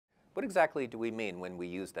What exactly do we mean when we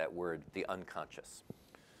use that word, the unconscious?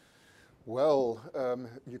 Well,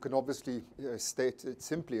 you can obviously state it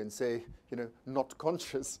simply and say, not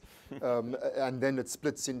conscious. And then it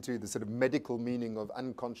splits into the sort of medical meaning of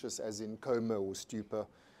unconscious as in coma or stupor.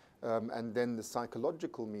 And then the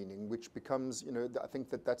psychological meaning, which becomes, I think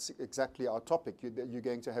that's exactly our topic. You're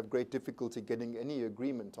going to have great difficulty getting any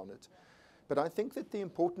agreement on it. But I think that the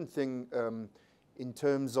important thing in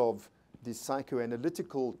terms of the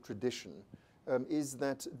psychoanalytical tradition is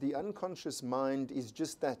that the unconscious mind is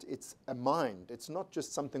just that. It's a mind. It's not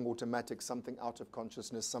just something automatic, something out of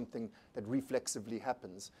consciousness, something that reflexively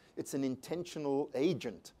happens. It's an intentional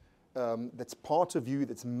agent that's part of you,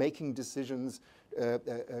 that's making decisions,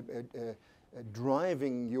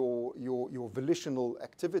 driving your volitional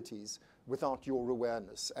activities without your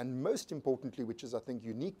awareness. And most importantly, which is, I think,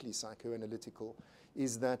 uniquely psychoanalytical,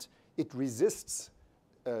 is that it resists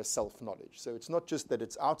self-knowledge. So it's not just that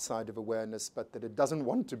it's outside of awareness, but that it doesn't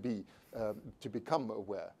want to be to become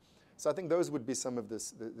aware. So I think those would be some of the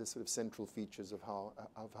sort of central features of how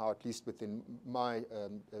at least within my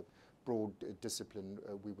broad discipline,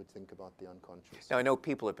 we would think about the unconscious. Now, I know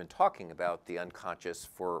people have been talking about the unconscious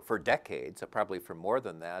for decades, probably for more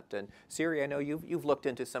than that. And Siri, I know you've looked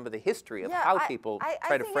into some of the history of how people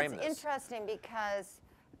try to frame this. I think it's interesting because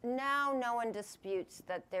now no one disputes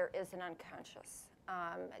that there is an unconscious.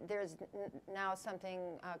 There's now something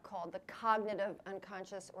called the cognitive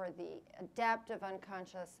unconscious or the adaptive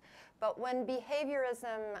unconscious. But when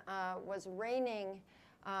behaviorism was reigning,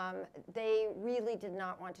 they really did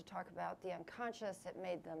not want to talk about the unconscious. It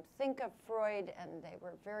made them think of Freud, and they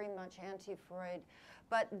were very much anti-Freud.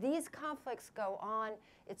 But these conflicts go on.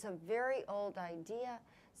 It's a very old idea.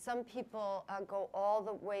 Some people go all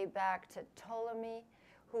the way back to Ptolemy,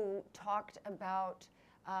 who talked about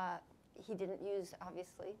he didn't use,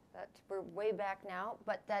 obviously, that we're way back now,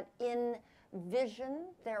 but that in vision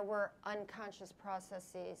there were unconscious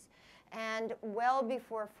processes. And well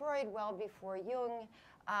before Freud, well before Jung,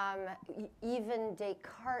 even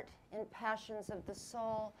Descartes in Passions of the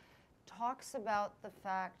Soul talks about the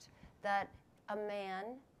fact that a man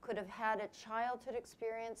could have had a childhood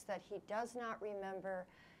experience that he does not remember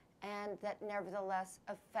and that nevertheless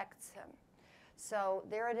affects him. So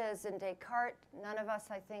there it is in Descartes. None of us,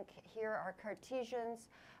 I think, here are Cartesians.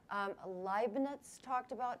 Leibniz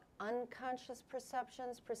talked about unconscious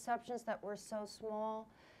perceptions, perceptions that were so small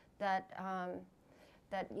that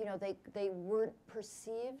they weren't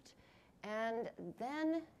perceived. And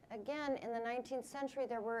then again, in the 19th century,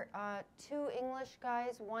 there were two English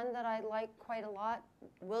guys. One that I like quite a lot,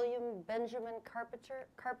 William Benjamin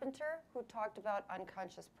Carpenter, who talked about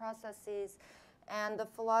unconscious processes, and the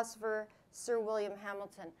philosopher Sir William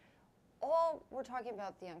Hamilton. All were talking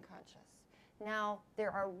about the unconscious. Now, there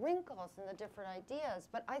are wrinkles in the different ideas,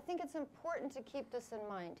 but I think it's important to keep this in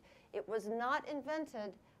mind. It was not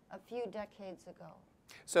invented a few decades ago.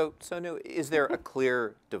 So, Sonu, is there a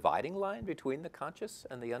clear dividing line between the conscious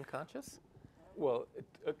and the unconscious? Well,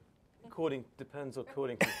 depends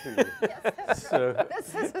according to who. Yes, so, right.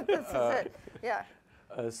 This is it. Yeah.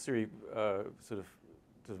 Siri sort of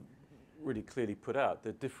really clearly put out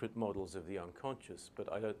the different models of the unconscious, but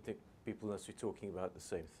I don't think people are necessarily talking about the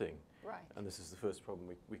same thing. Right. And this is the first problem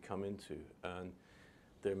we come into. And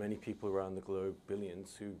there are many people around the globe,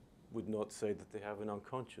 billions, who would not say that they have an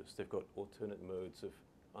unconscious. They've got alternate modes of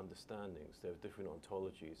understandings. They have different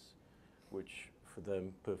ontologies, which for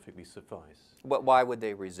them perfectly suffice. Why would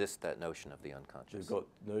they resist that notion of the unconscious? They've got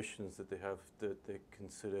notions that they have that they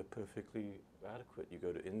consider perfectly adequate. You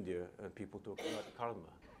go to India and people talk about karma.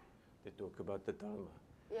 They talk about the Dharma.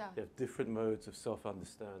 Yeah. They have different modes of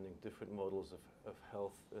self-understanding, different models of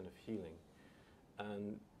health and of healing.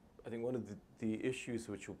 And I think one of the issues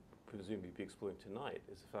which will presumably be explored tonight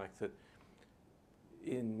is the fact that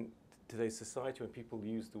in today's society, when people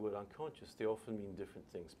use the word unconscious, they often mean different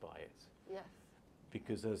things by it. Yes.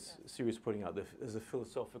 Because as Siri is pointing out, there's a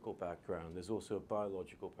philosophical background, there's also a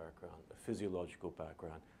biological background, a physiological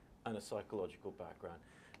background, and a psychological background.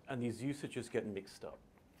 And these usages get mixed up.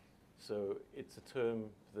 So it's a term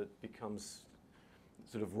that becomes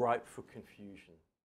sort of ripe for confusion.